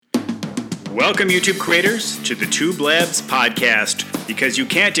Welcome, YouTube creators, to the Tube Labs podcast, because you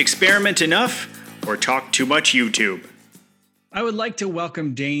can't experiment enough or talk too much YouTube. I would like to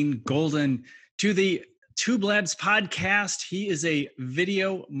welcome Dane Golden to the Tube Labs podcast. He is a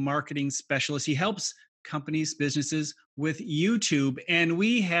video marketing specialist. He helps companies, businesses with YouTube. And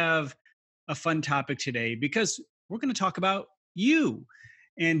we have a fun topic today because we're going to talk about you.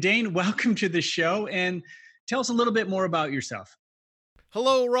 And Dane, welcome to the show. And tell us a little bit more about yourself.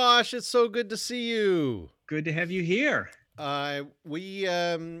 Hello, Rosh. It's so good to see you. Good to have you here. We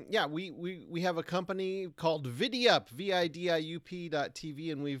have a company called Vidiup,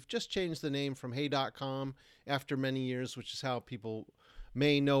 VIDIUP.tv, and we've just changed the name from Hey.com after many years, which is how people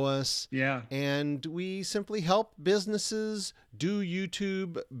may know us. Yeah. And we simply help businesses do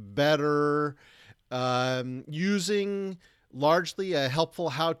YouTube better, using largely a helpful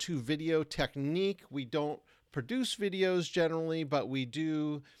how-to video technique. We don't produce videos generally, but we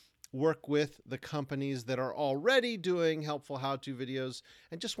do work with the companies that are already doing helpful how-to videos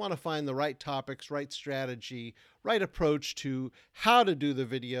and just want to find the right topics, right strategy, right approach to how to do the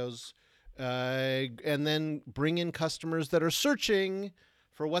videos, and then bring in customers that are searching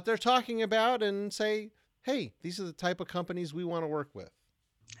for what they're talking about and say, hey, these are the type of companies we want to work with.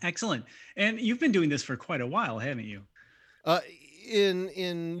 Excellent. And you've been doing this for quite a while, haven't you?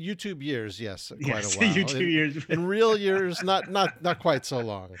 In YouTube years, yes, quite a while. YouTube years. In real years, not quite so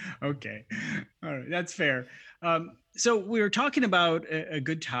long. Okay, all right, that's fair. So we were talking about a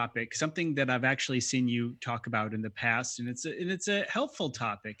good topic, something that I've actually seen you talk about in the past, and it's a helpful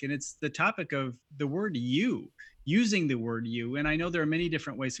topic, and it's the topic of the word "you," using the word "you." And I know there are many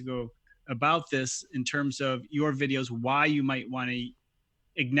different ways to go about this in terms of your videos, why you might want to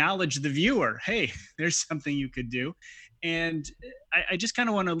acknowledge the viewer. Hey, there's something you could do. And I just kind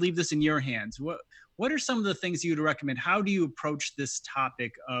of want to leave this in your hands. What are some of the things you'd recommend? How do you approach this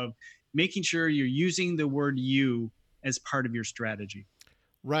topic of making sure you're using the word "you" as part of your strategy?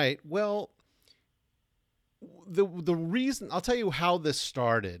 Right. Well, the reason, I'll tell you how this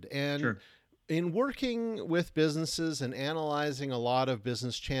started. And Sure. In working with businesses and analyzing a lot of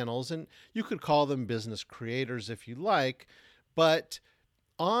business channels, and you could call them business creators if you like, but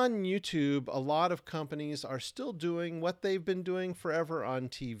on YouTube, a lot of companies are still doing what they've been doing forever on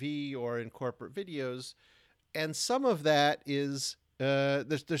TV or in corporate videos. And some of that is,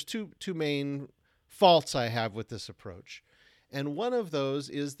 there's two main faults I have with this approach. And one of those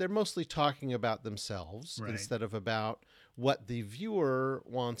is they're mostly talking about themselves, right, instead of about what the viewer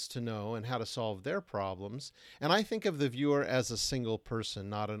wants to know and how to solve their problems. And I think of the viewer as a single person,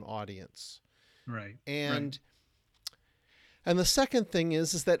 not an audience. Right. And the second thing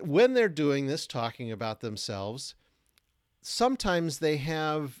is that when they're doing this, talking about themselves, sometimes they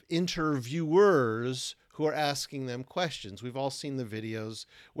have interviewers who are asking them questions. We've all seen the videos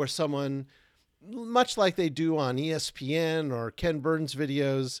where someone, much like they do on ESPN or Ken Burns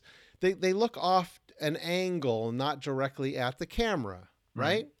videos, they look off an angle, not directly at the camera,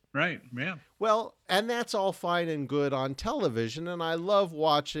 right? Right, yeah. Well, and that's all fine and good on television, and I love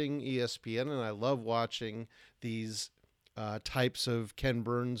watching ESPN, and I love watching these types of Ken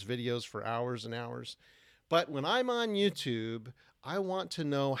Burns videos for hours and hours. But when I'm on YouTube, I want to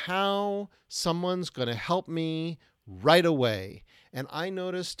know how someone's going to help me right away. And I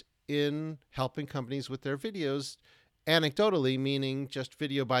noticed in helping companies with their videos, anecdotally, meaning just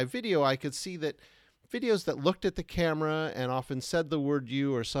video by video, I could see that videos that looked at the camera and often said the word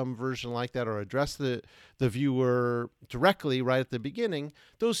 "you" or some version like that, or addressed the viewer directly right at the beginning,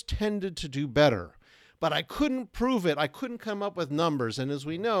 those tended to do better. But I couldn't prove it. I couldn't come up with numbers. And as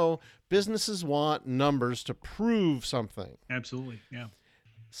we know, businesses want numbers to prove something. Absolutely, yeah.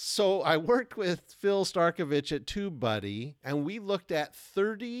 So I worked with Phil Starkovich at TubeBuddy, and we looked at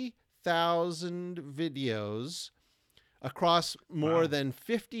 30,000 videos across more than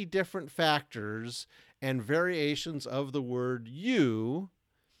 50 different factors and variations of the word "you"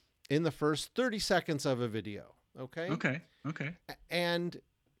 in the first 30 seconds of a video. Okay? Okay.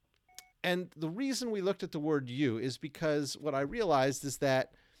 And the reason we looked at the word "you" is because what I realized is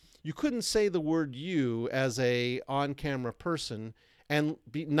that you couldn't say the word "you" as a on-camera person and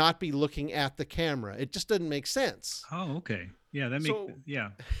not be looking at the camera. It just doesn't make sense. Oh, okay. Yeah, yeah.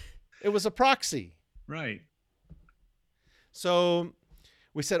 It was a proxy. Right. So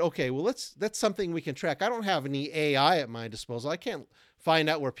we said, okay, well, that's something we can track. I don't have any AI at my disposal. I can't find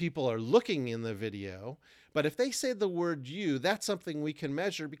out where people are looking in the video. But if they say the word "you," that's something we can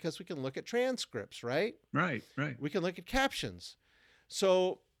measure because we can look at transcripts, right? Right. We can look at captions.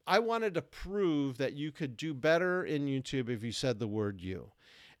 So I wanted to prove that you could do better in YouTube if you said the word "you."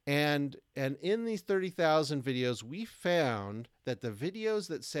 And in these 30,000 videos, we found that the videos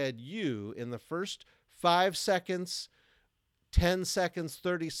that said you in the first 5 seconds, 10 seconds,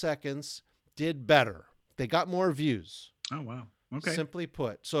 30 seconds did better. They got more views. Oh, wow. Okay. Simply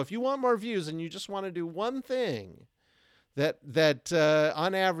put. So if you want more views and you just want to do one thing that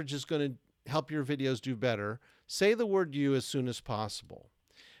on average is going to help your videos do better, say the word you as soon as possible.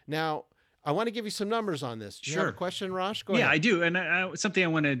 Now, I want to give you some numbers on this. Do you have a question, Rosh? Go Yeah, ahead. I do. And something I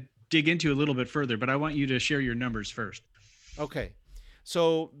want to dig into a little bit further, but I want you to share your numbers first. Okay.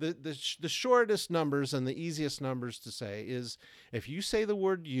 So the shortest numbers and the easiest numbers to say is if you say the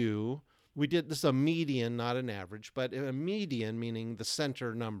word you, we did this is a median, not an average, but a median meaning the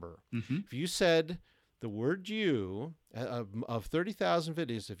center number. Mm-hmm. If you said the word you of 30,000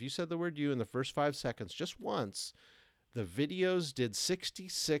 videos, if you said the word you in the first 5 seconds just once, the videos did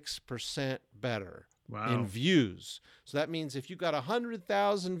 66% better in Wow. views. So that means if you got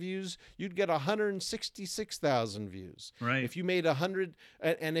 100,000 views, you'd get 166,000 views. Right. If you made 100,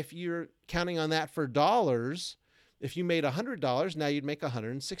 and if you're counting on that for dollars, if you made $100, now you'd make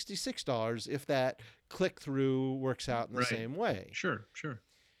 $166 if that click through works out in the Right. same way. Sure. Sure.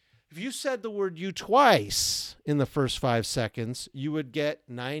 If you said the word you twice in the first 5 seconds, you would get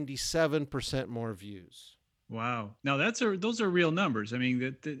 97% more views. Wow. Now those are real numbers. I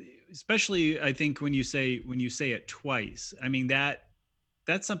mean, especially I think when you say it twice. I mean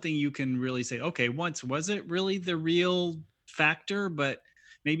that's something you can really say. Okay, once was it really the real factor, but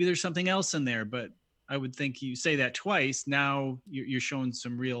maybe there's something else in there. But I would think you say that twice. Now you're showing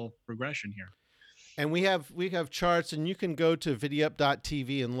some real progression here. And we have charts, and you can go to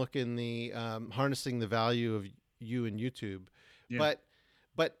videoup.tv and look in the harnessing the value of you in YouTube. Yeah.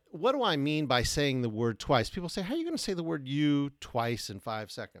 But what do I mean by saying the word twice? People say, how are you going to say the word you twice in 5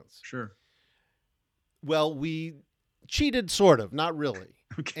 seconds? Sure. Well, we cheated, sort of, not really.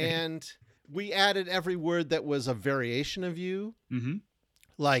 Okay. And we added every word that was a variation of you, Mm-hmm.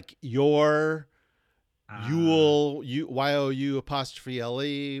 like your, Ah, you'll, you apostrophe le,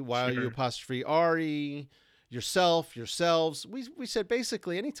 sure. you apostrophe re, yourself, yourselves. We said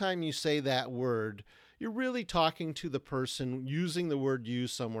basically anytime you say that word, you're really talking to the person using the word you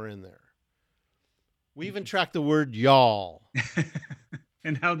somewhere in there. We even tracked the word y'all.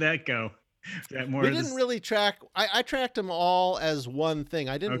 And how'd that go? That more We of didn't this- really track. I tracked them all as one thing.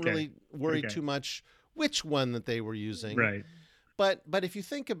 I didn't Okay. really worry Okay. too much which one that they were using. Right. But if you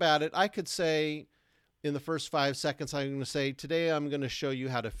think about it, I could say in the first 5 seconds, I'm going to say, today I'm going to show you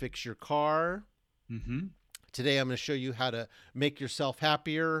how to fix your car. Mm-hmm. Today I'm going to show you how to make yourself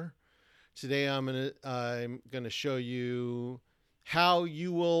happier. Today I'm going to show you how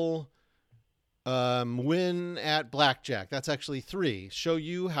you will win at blackjack. That's actually 3. Show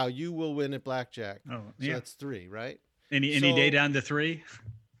you how you will win at blackjack. Oh, So yeah. that's 3, right? Any so- data on the 3?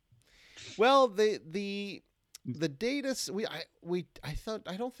 Well, the data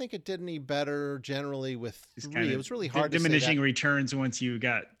I don't think it did any better generally with It's 3. kinda It was really hard to say diminishing that. returns once you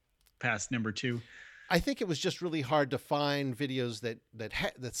got past number 2. I think it was just really hard to find videos that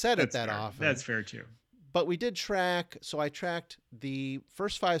said it that fair. often. That's fair too. But we did track. So I tracked the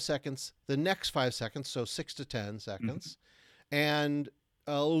first 5 seconds, the next 5 seconds, so 6 to 10 seconds, and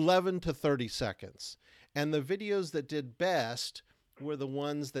 11 to 30 seconds. And the videos that did best were the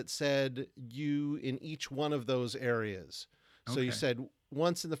ones that said you in each one of those areas. So you Okay. said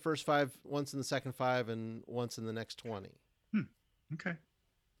once in the first 5, once in the second 5, and once in the next 20. Okay.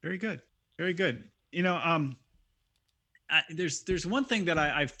 Very good. Very good. You know, there's one thing that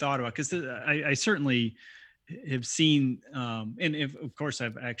I've thought about because I certainly have seen, and of course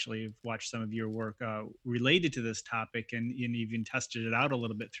I've actually watched some of your work related to this topic and even tested it out a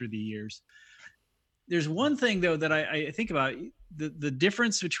little bit through the years. There's one thing though that I think about the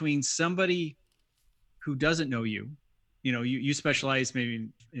difference between somebody who doesn't know you. You know, you specialize maybe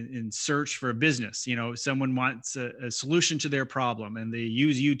in search for a business. You know, someone wants a solution to their problem and they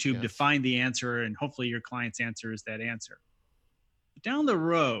use YouTube to Yes. find the answer, and hopefully your client's answer is that answer. Down the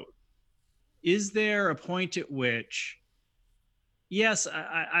road, is there a point at which, yes,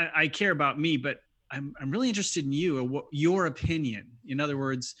 I care about me, but I'm really interested in you, or your opinion. In other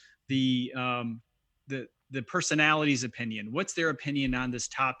words, the personality's opinion. What's their opinion on this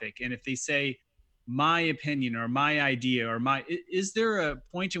topic? And if they say my opinion or my idea or is there a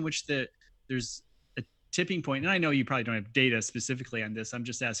point in which there's a tipping point? And I know you probably don't have data specifically on this. I'm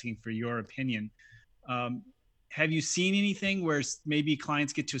just asking for your opinion. Have you seen anything where maybe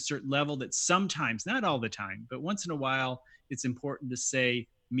clients get to a certain level that sometimes, not all the time, but once in a while, it's important to say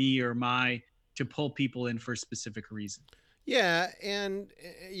me or my to pull people in for a specific reason? Yeah, and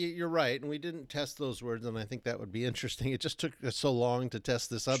you're right. And we didn't test those words, and I think that would be interesting. It just took us so long to test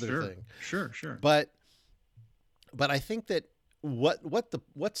this other Sure, thing. sure. But I think that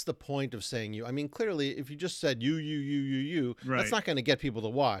what's the point of saying you? I mean, clearly, if you just said you, that's Right, not going to get people to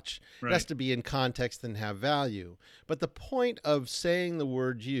watch. It has right, to be in context and have value. But the point of saying the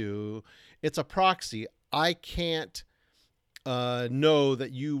word you, it's a proxy. I can't know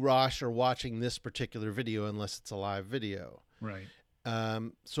that you, Rosh, are watching this particular video unless it's a live video. right.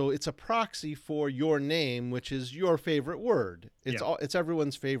 So it's a proxy for your name, which is your favorite word. Yeah, It's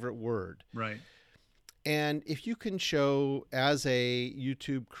everyone's favorite word. right, And if you can show as a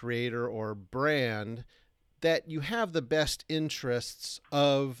YouTube creator or brand that you have the best interests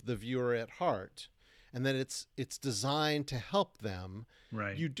of the viewer at heart and that it's designed to help them,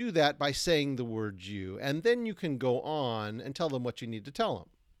 right. you do that by saying the word you, and then you can go on and tell them what you need to tell them.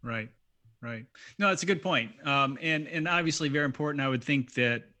 Right. Right. No, that's a good point. And obviously very important. I would think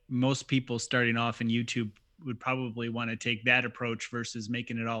that most people starting off in YouTube would probably want to take that approach versus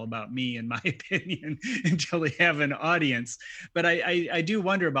making it all about me, in my opinion, until they have an audience. But I do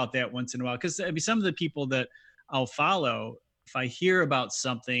wonder about that once in a while, because I mean, some of the people that I'll follow, if I hear about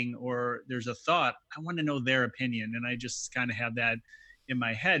something or there's a thought, I want to know their opinion, and I just kind of have that in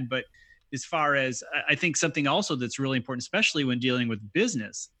my head. But as far as I think something also that's really important, especially when dealing with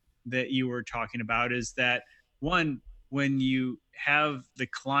business that you were talking about, is that one, when you have the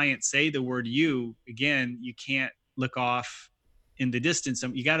client say the word you, again, you can't look off in the distance.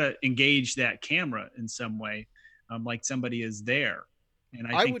 You got to engage that camera in some way, like somebody is there. And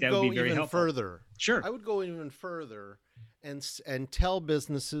I I think would that would be go very even helpful. further. Sure. I would go even further and tell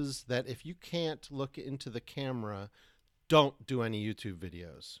businesses that if you can't look into the camera, don't do any YouTube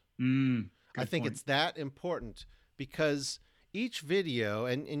videos. I Good think point. it's that important because each video,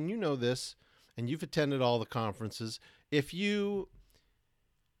 and you know this, and you've attended all the conferences. If you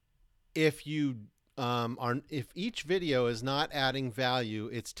if you are if each video is not adding value,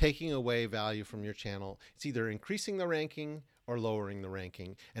 it's taking away value from your channel. It's either increasing the ranking or lowering the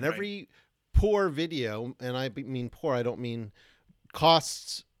ranking. And Right. every poor video, and I mean poor, I don't mean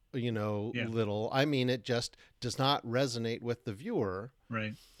costs, Yeah. little. I mean it just does not resonate with the viewer.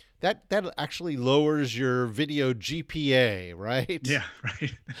 Right. That actually lowers your video GPA, right? Yeah.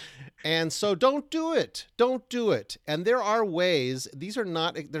 Right. And so don't do it. Don't do it. And there are ways. There's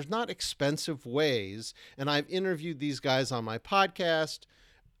not expensive ways. And I've interviewed these guys on my podcast.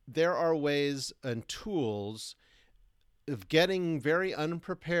 There are ways and tools of getting very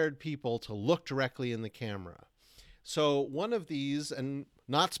unprepared people to look directly in the camera. So one of these, and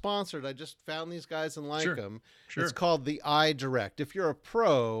not sponsored, I just found these guys and like Sure. them. It's Sure. called the iDirect. If you're a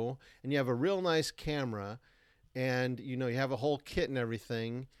pro and you have a real nice camera, and you have a whole kit and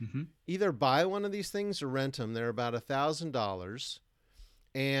everything, Hmm. either buy one of these things or rent them. They're about $1,000,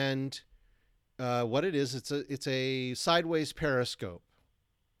 and what it is, it's a sideways periscope,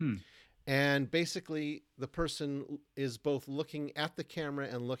 Hmm. and basically the person is both looking at the camera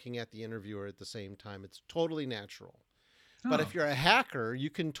and looking at the interviewer at the same time. It's totally natural. But Oh, if you're a hacker, you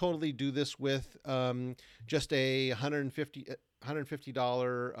can totally do this with just a $150.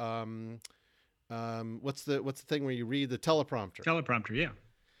 What's the thing where you read the teleprompter? teleprompter. Yeah.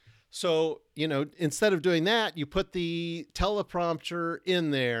 So, instead of doing that, you put the teleprompter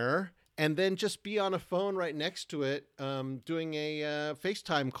in there and then just be on a phone right next to it, doing a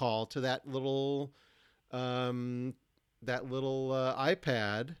FaceTime call to that little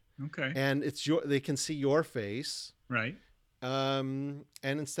iPad, Okay. and they can see your face. Right. And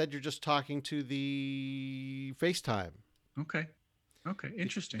instead you're just talking to the FaceTime. Okay. Okay.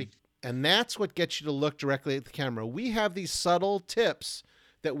 Interesting. And that's what gets you to look directly at the camera. We have these subtle tips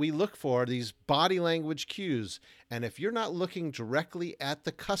that we look for, these body language cues. And if you're not looking directly at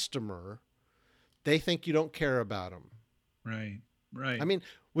the customer, they think you don't care about them. Right. Right. I mean,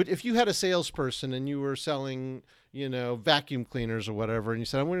 if you had a salesperson and you were selling, vacuum cleaners or whatever, and you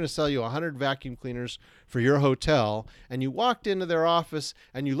said, I'm going to sell you 100 vacuum cleaners for your hotel, and you walked into their office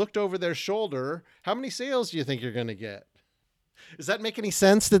and you looked over their shoulder, how many sales do you think you're going to get? Does that make any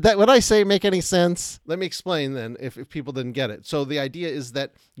sense? Did what I say make any sense? Let me explain then if people didn't get it. So the idea is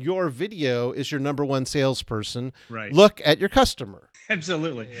that your video is your number one salesperson. Right. Look at your customer.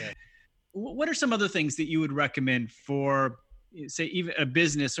 Absolutely. Yeah. What are some other things that you would recommend for, say, even a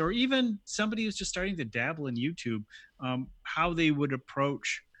business or even somebody who's just starting to dabble in YouTube, how they would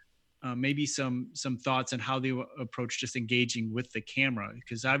approach maybe some thoughts on how they approach just engaging with the camera?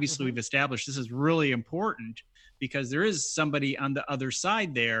 Because obviously Mm-hmm. we've established this is really important because there is somebody on the other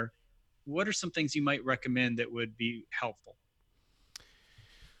side there. What are some things you might recommend that would be helpful?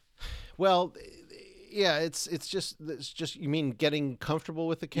 Well, Yeah, it's just you mean getting comfortable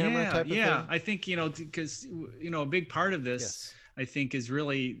with the camera Yeah, type of yeah. thing? I think, because, a big part of this, Yes. I think, is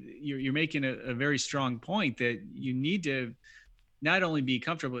really you're making a very strong point that you need to not only be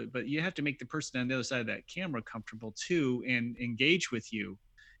comfortable, but you have to make the person on the other side of that camera comfortable too and engage with you.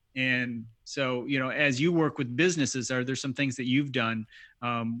 And so, as you work with businesses, are there some things that you've done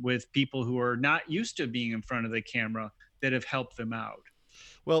with people who are not used to being in front of the camera that have helped them out?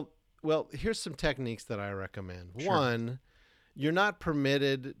 Well, here's some techniques that I recommend. Sure. One, you're not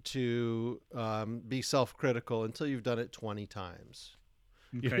permitted to be self-critical until you've done it 20 times.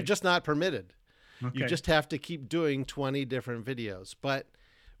 You're Okay. just not permitted. You Okay. just have to keep doing 20 different videos. But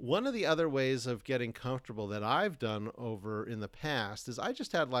one of the other ways of getting comfortable that I've done over in the past is I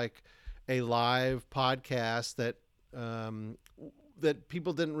just had like a live podcast um, that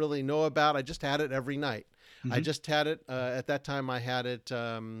people didn't really know about. I just had it every night. I Hmm. just had it at that time. I had it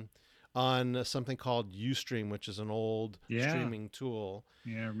on something called UStream, which is an old Yeah. streaming tool.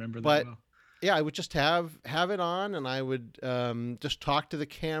 Yeah. I remember that But well. yeah, I would just have it on, and I would just talk to the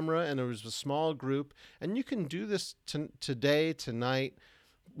camera, and it was a small group. And you can do this today, tonight,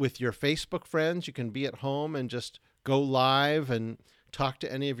 with your Facebook friends. You can be at home and just go live and talk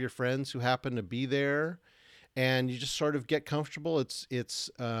to any of your friends who happen to be there, and you just sort of get comfortable. It's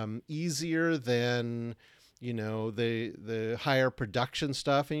easier than the higher production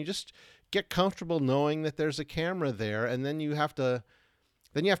stuff, and you just get comfortable knowing that there's a camera there, and then you have to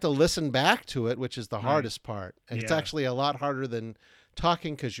listen back to it, which is the Right. hardest part. And it's Yeah. actually a lot harder than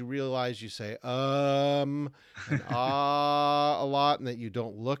talking because you realize you say and ah a lot, and that you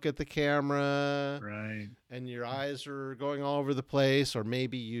don't look at the camera, Right. and your eyes are going all over the place. Or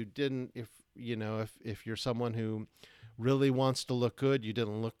maybe you didn't, if you're someone who really wants to look good, you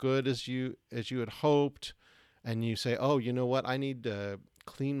didn't look good as you had hoped, and you say, oh, you know what, I need to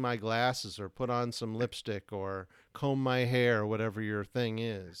clean my glasses or put on some lipstick or comb my hair, or whatever your thing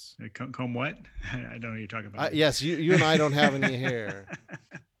is. Comb what? I don't know what you're talking about. Yes, you and I don't have any hair.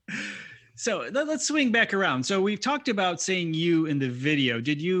 So let's swing back around. So we've talked about saying you in the video.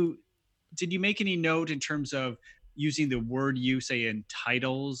 Did you make any note in terms of using the word you, say, in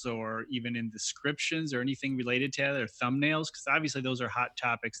titles or even in descriptions or anything related to that, or thumbnails? Because obviously those are hot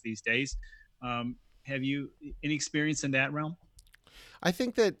topics these days. Have you any experience in that realm? I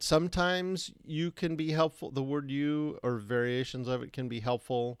think that sometimes you can be helpful. The word you or variations of it can be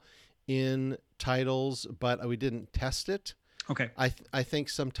helpful in titles, but we didn't test it. Okay. I think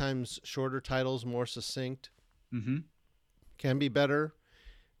sometimes shorter titles, more succinct, Mm-hmm. can be better.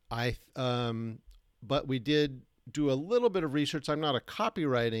 But we did do a little bit of research. I'm not a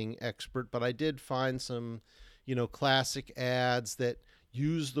copywriting expert, but I did find some, classic ads that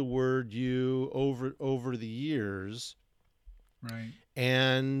use the word you over the years. Right.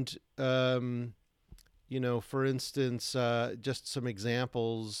 And for instance, just some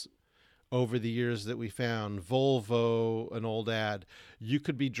examples over the years that we found. Volvo, an old ad. You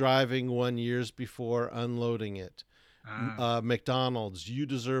could be driving one years before unloading it. Ah, McDonald's, you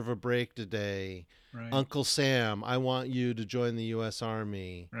deserve a break today. right. Uncle Sam, I want you to join the U.S.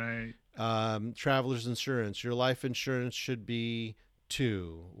 Army. Right. Travelers Insurance, your life insurance should be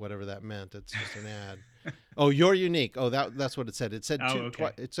two, whatever that meant. It's just an ad. Oh, you're unique. Oh, that's what it said. It said Oh, two.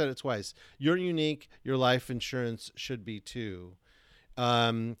 okay. It said it twice. You're unique. Your life insurance should be two.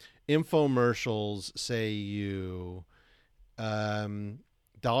 Infomercials say you. Um,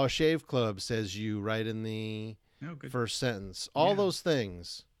 Dollar Shave Club says you right in the Oh, good. first sentence. All Yeah. those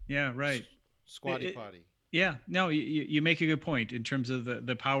things. Yeah. Right. Squatty It, potty. Yeah, no, you make a good point in terms of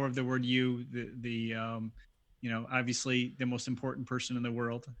the power of the word you, obviously the most important person in the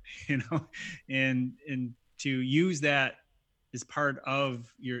world, and to use that as part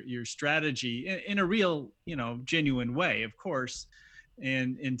of your strategy in a real, genuine way, of course,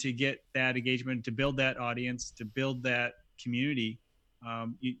 and to get that engagement, to build that audience, to build that community,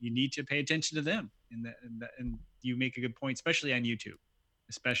 you need to pay attention to them, and you make a good point, especially on YouTube, And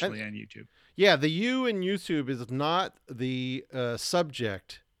especially on YouTube. yeah, the you in YouTube is not the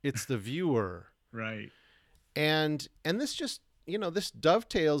subject; it's the viewer. Right. And this just this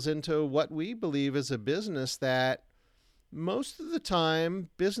dovetails into what we believe as a business, that most of the time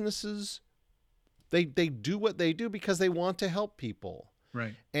businesses, they do what they do because they want to help people,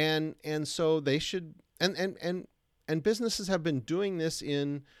 Right. and so they should, and businesses have been doing this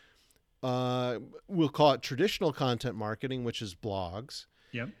in we'll call it traditional content marketing, which is blogs.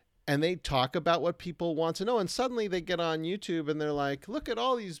 Yep. And they talk about what people want to know, and suddenly they get on YouTube and they're like, look at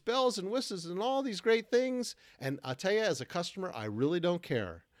all these bells and whistles and all these great things. And I'll tell you, as a customer, I really don't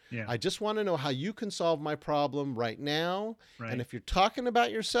care. Yeah. I just want to know how you can solve my problem right now. And Right. if you're talking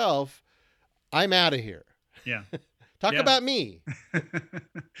about yourself, I'm out of here. Yeah. Talk Yeah. about me.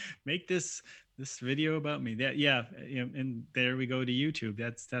 Make this video about me. That, yeah, and there we go to YouTube.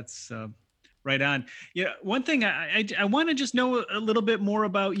 That's right on. Yeah, one thing I want to just know a little bit more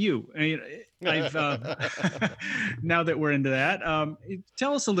about you. I mean, I've now that we're into that,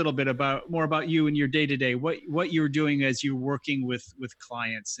 tell us a little bit about more about you and your day to day. What you're doing as you're working with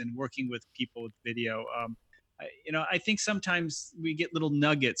clients and working with people with video. I think sometimes we get little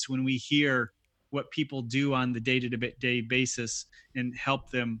nuggets when we hear what people do on the day-to-day basis and help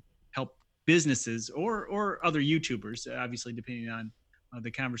businesses or other YouTubers, obviously depending on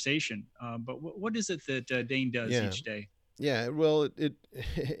the conversation. But what is it that Dane does Yeah. each day? Yeah, well, it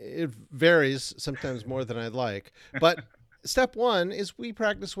varies sometimes more than I'd like. But step one is we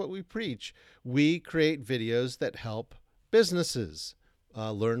practice what we preach. We create videos that help businesses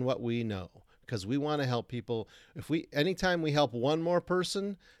learn what we know because we want to help people. Anytime we help one more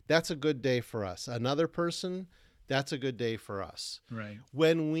person, that's a good day for us. Another person, that's a good day for us. Right.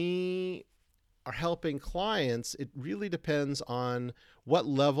 When we are helping clients, it really depends on what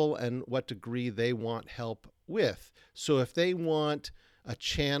level and what degree they want help with. So if they want a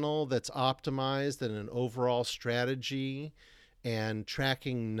channel that's optimized and an overall strategy and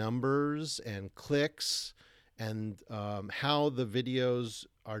tracking numbers and clicks and how the videos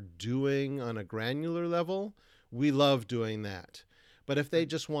are doing on a granular level, we love doing that. But if they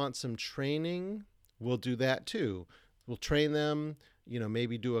just want some training, we'll do that too. We'll train them,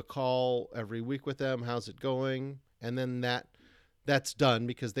 maybe do a call every week with them. How's it going? And then that's done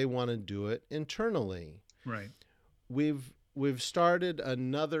because they want to do it internally. Right. We've started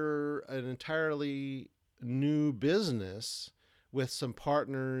an entirely new business with some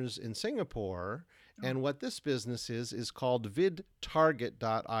partners in Singapore. Oh. And what this business is called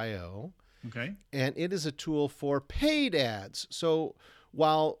vidtarget.io. Okay. And it is a tool for paid ads. So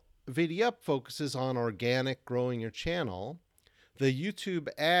while VidiUp focuses on organic growing your channel, the YouTube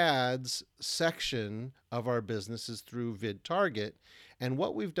ads section of our business is through VidTarget. And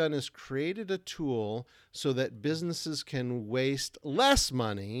what we've done is created a tool so that businesses can waste less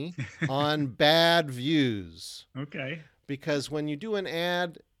money on bad views. Okay. Because when you do an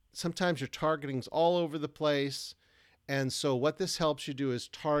ad, sometimes your targeting's all over the place. And so what this helps you do is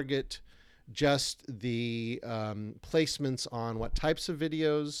target just the placements on what types of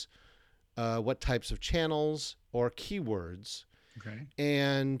videos, what types of channels, or keywords. Okay.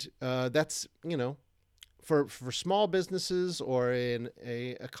 And that's, for small businesses or in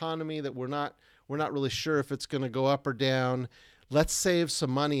a economy that we're not really sure if it's going to go up or down, let's save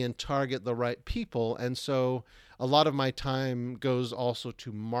some money and target the right people. And so a lot of my time goes also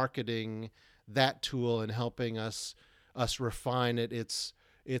to marketing that tool and helping us refine it. It's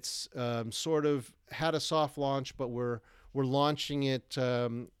sort of had a soft launch, but we're launching it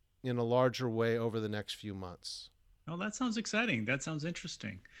in a larger way over the next few months. Oh, that sounds exciting. That sounds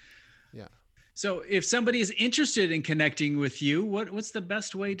interesting. Yeah. So if somebody is interested in connecting with you, what's the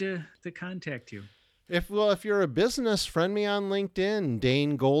best way to contact you? If you're a business, friend me on LinkedIn,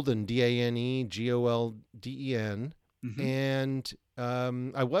 Dane Golden, DaneGolden. Mm-hmm. And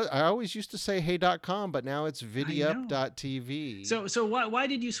I always used to say hey.com, but now it's vidiup.tv. So why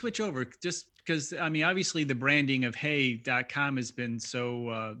did you switch over? Just because, obviously the branding of hey.com has been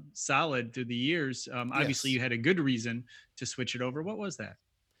so solid through the years. Obviously you had a good reason to switch it over. What was that?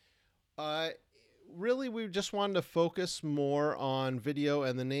 Really, we just wanted to focus more on video,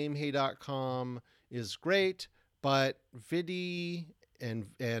 and the name hey.com is great, but Vidi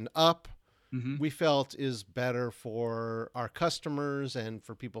and up, mm-hmm. we felt is better for our customers and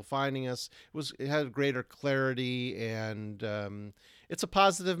for people finding us. It had greater clarity, and it's a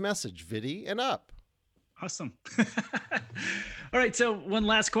positive message, Vidi and up. Awesome. All right. So one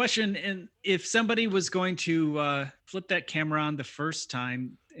last question. And if somebody was going to flip that camera on the first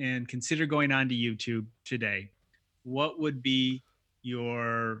time and consider going on to YouTube today, what would be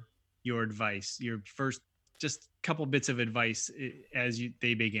your advice, your first, just couple bits of advice as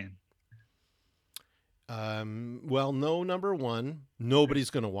they begin? Well, number one,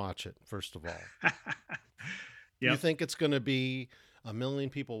 nobody's going to watch it, first of all. Yep. You think it's going to be 1 million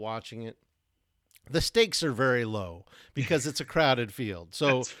people watching it? The stakes are very low because it's a crowded field.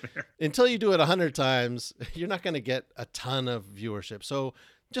 So until you do it 100 times, you're not going to get a ton of viewership. So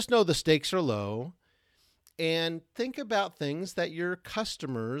just know the stakes are low and think about things that your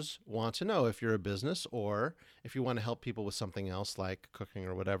customers want to know. If you're a business or if you want to help people with something else like cooking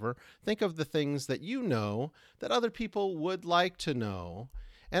or whatever, think of the things that you know that other people would like to know,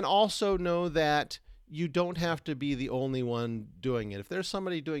 and also know that you don't have to be the only one doing it. If there's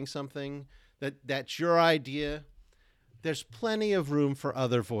somebody doing something that's your idea, there's plenty of room for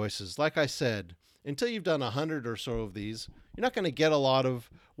other voices. Like I said, until you've done 100 or so of these, you're not going to get a lot of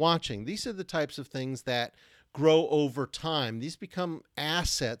watching. These are the types of things that grow over time. These become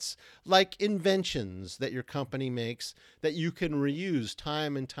assets like inventions that your company makes that you can reuse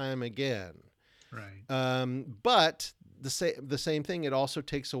time and time again. Right. But the same thing, it also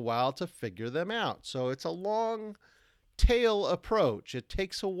takes a while to figure them out. So it's a long tail approach. It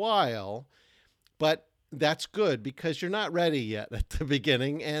takes a while, but that's good because you're not ready yet at the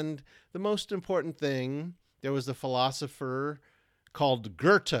beginning. And the most important thing, there was a philosopher called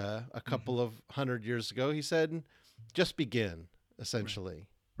Goethe a couple of 100 years ago. He said, just begin, essentially.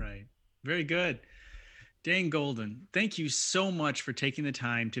 Right. Very good. Dane Golden, thank you so much for taking the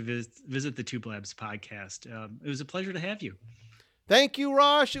time to visit the Tube Labs podcast. It was a pleasure to have you. Thank you,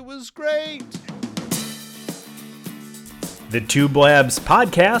 Rosh. It was great. The Tube Labs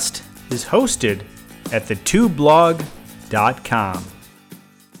podcast is hosted at thetubeblog.com.